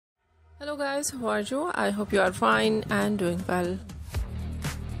Hello guys, how are you? I hope you are fine and doing well.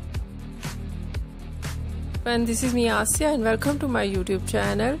 And this is me Asya and welcome to my YouTube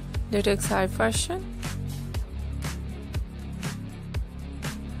channel Latex High Fashion.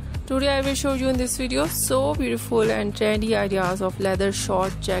 Today I will show you in this video so beautiful and trendy ideas of leather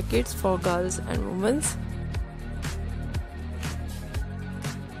short jackets for girls and women.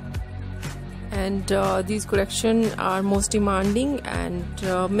 And these collections are most demanding and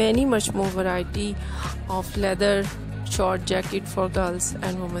much more variety of leather short jacket for girls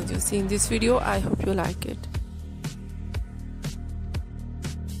and women you see in this video. I hope you like it.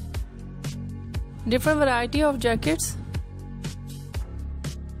 Different variety of jackets,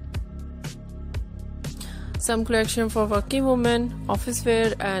 some collection for working women, office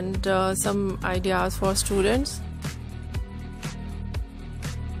wear, and some ideas for students.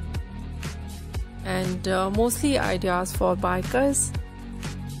 And mostly ideas for bikers,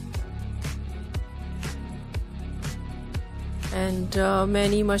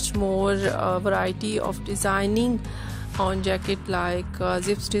 and much more variety of designing on jacket like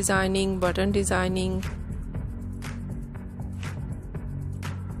zips designing, button designing,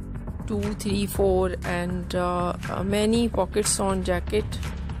 2, 3, 4 and many pockets on jacket,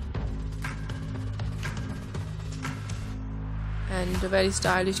 and very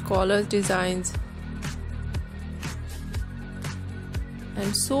stylish collar designs,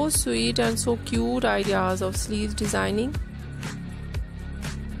 and so sweet and so cute ideas of sleeves designing,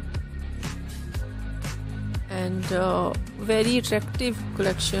 and very attractive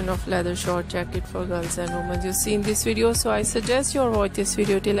collection of leather short jacket for girls and women you see in this video. So I suggest you watch this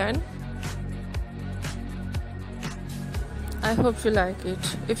video till end. I hope you like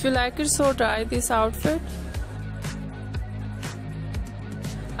it. If you like it, so try this outfit.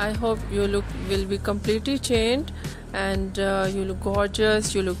 I hope your look will be completely changed, and you look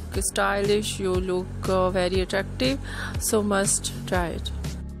gorgeous, you look stylish, you look very attractive, so must try it.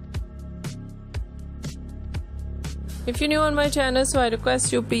 If you're new on my channel, so I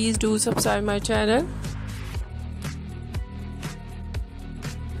request you please do subscribe my channel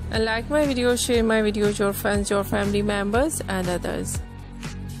and like my video, share my videos with your friends, your family members and others.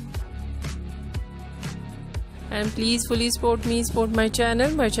 And please fully support me, support my channel.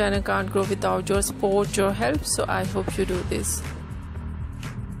 My channel can't grow without your support, your help, so I hope you do this.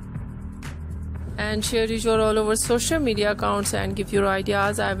 And share it all over social media accounts and give your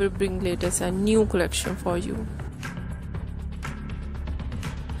ideas. I will bring latest and new collection for you.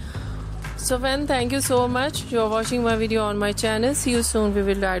 So thank you so much. You are watching my video on my channel. See you soon. We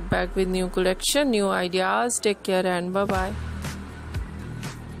will right back with new collection, new ideas. Take care and bye bye.